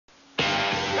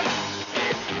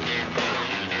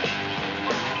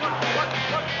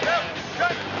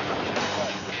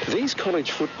These college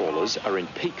footballers are in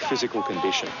peak physical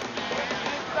condition.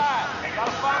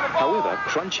 However,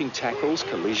 crunching tackles,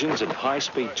 collisions and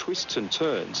high-speed twists and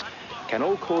turns can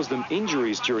all cause them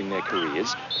injuries during their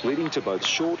careers, leading to both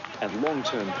short and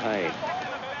long-term pain.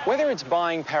 Whether it's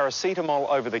buying paracetamol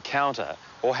over the counter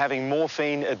or having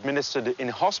morphine administered in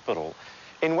hospital,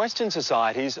 in Western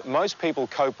societies, most people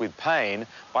cope with pain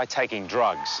by taking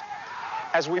drugs.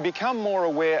 As we become more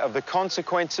aware of the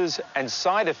consequences and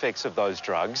side effects of those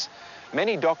drugs,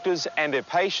 many doctors and their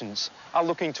patients are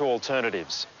looking to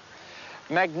alternatives.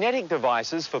 Magnetic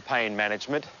devices for pain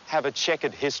management have a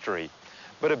checkered history,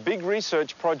 but a big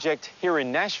research project here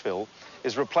in Nashville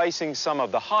is replacing some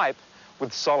of the hype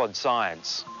with solid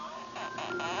science.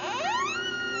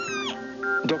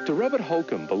 Dr. Robert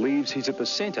Holcomb believes he's at the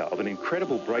centre of an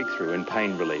incredible breakthrough in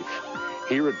pain relief.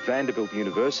 Here at Vanderbilt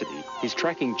University, he's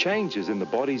tracking changes in the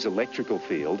body's electrical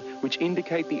field which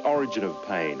indicate the origin of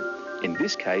pain. In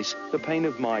this case, the pain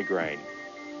of migraine.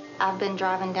 I've been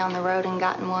driving down the road and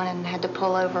gotten one and had to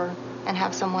pull over and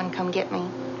have someone come get me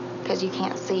because you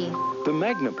can't see. The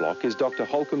Magna Bloc is Dr.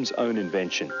 Holcomb's own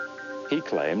invention. He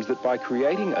claims that by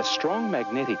creating a strong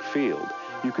magnetic field,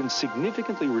 you can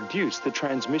significantly reduce the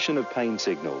transmission of pain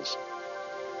signals.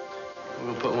 I'm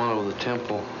going to put one over the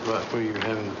temple right where you're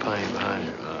having the pain behind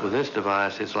you. With this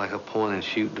device, it's like a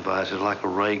point-and-shoot device. It's like a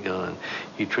ray gun.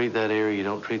 You treat that area, you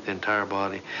don't treat the entire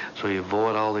body, so you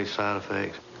avoid all these side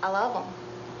effects. I love them.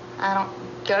 I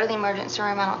don't go to the emergency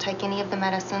room. I don't take any of the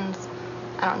medicines.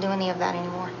 I don't do any of that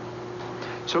anymore.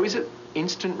 So is it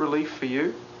instant relief for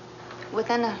you?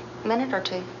 Within a minute or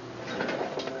two.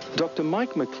 Dr.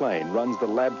 Mike McLean runs the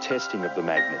lab testing of the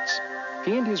magnets.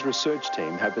 He and his research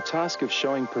team have the task of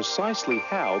showing precisely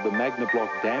how the Magna Bloc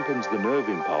dampens the nerve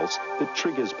impulse that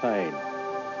triggers pain.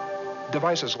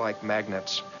 Devices like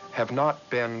magnets have not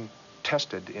been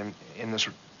tested in this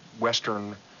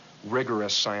Western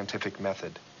rigorous scientific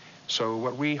method. So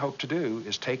what we hope to do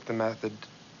is take the method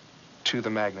to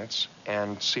the magnets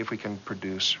and see if we can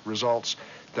produce results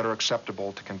that are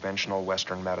acceptable to conventional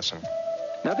Western medicine.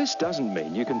 Now, this doesn't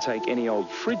mean you can take any old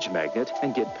fridge magnet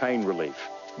and get pain relief.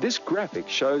 This graphic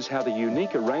shows how the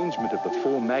unique arrangement of the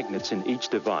 4 magnets in each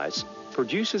device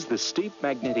produces the steep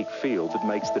magnetic field that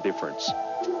makes the difference.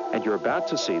 And you're about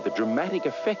to see the dramatic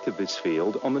effect of this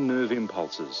field on the nerve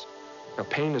impulses. Now,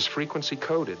 pain is frequency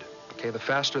coded. Okay, the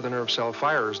faster the nerve cell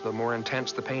fires, the more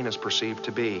intense the pain is perceived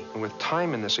to be. And with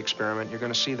time in this experiment, you're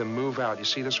going to see them move out. You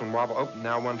see this one wobble. Oh,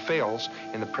 now one fails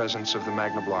in the presence of the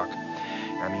Magna Bloc.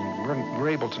 I mean, we're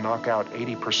able to knock out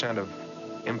 80% of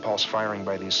impulse firing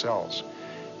by these cells.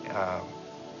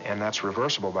 And that's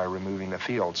reversible by removing the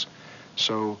fields.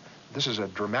 So this is a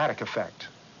dramatic effect.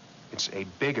 It's a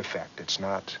big effect. It's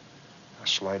not a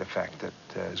slight effect that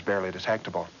is barely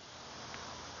detectable.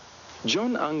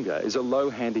 John Unger is a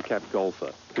low-handicapped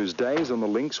golfer whose days on the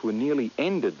links were nearly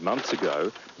ended months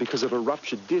ago because of a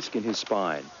ruptured disc in his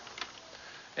spine.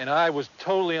 And I was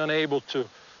totally unable to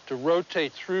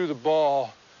rotate through the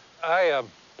ball. I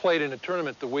played in a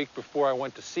tournament the week before I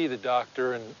went to see the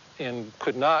doctor and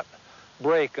could not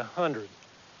break 100.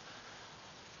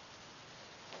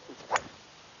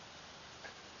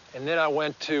 And then I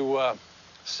went to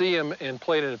see him and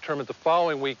played in a tournament the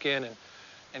following weekend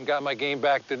and got my game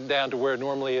back down to where it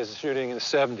normally is, shooting in the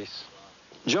 70s.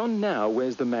 John now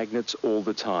wears the magnets all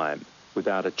the time,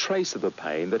 without a trace of the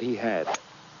pain that he had.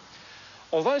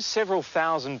 Although several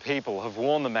thousand people have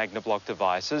worn the Magna Bloc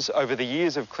devices over the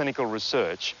years of clinical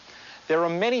research, there are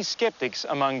many skeptics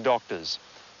among doctors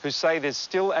who say there's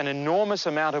still an enormous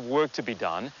amount of work to be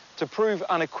done to prove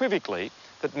unequivocally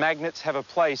that magnets have a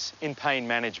place in pain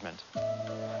management.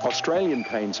 Australian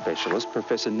pain specialist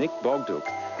Professor Nick Bogduk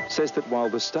says that while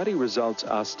the study results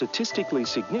are statistically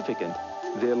significant,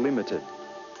 they're limited.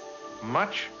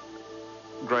 Much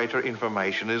greater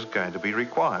information is going to be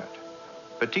required,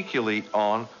 particularly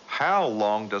on how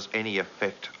long does any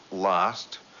effect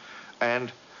last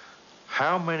and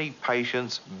how many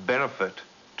patients benefit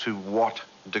to what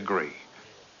degree.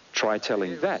 Try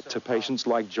telling that to patients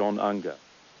like John Unger.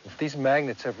 These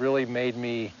magnets have really made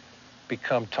me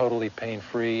become totally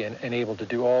pain-free and able to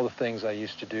do all the things I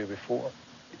used to do before.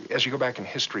 As you go back in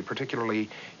history, particularly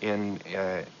in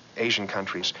Asian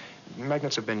countries,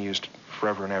 magnets have been used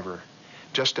forever and ever,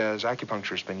 just as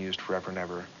acupuncture has been used forever and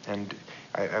ever. And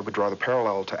I would draw the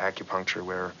parallel to acupuncture,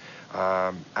 where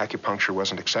acupuncture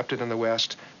wasn't accepted in the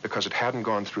West because it hadn't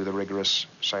gone through the rigorous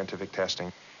scientific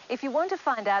testing. If you want to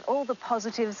find out all the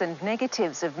positives and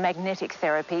negatives of magnetic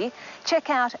therapy, check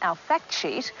out our fact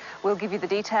sheet. We'll give you the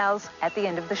details at the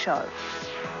end of the show.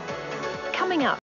 Coming up.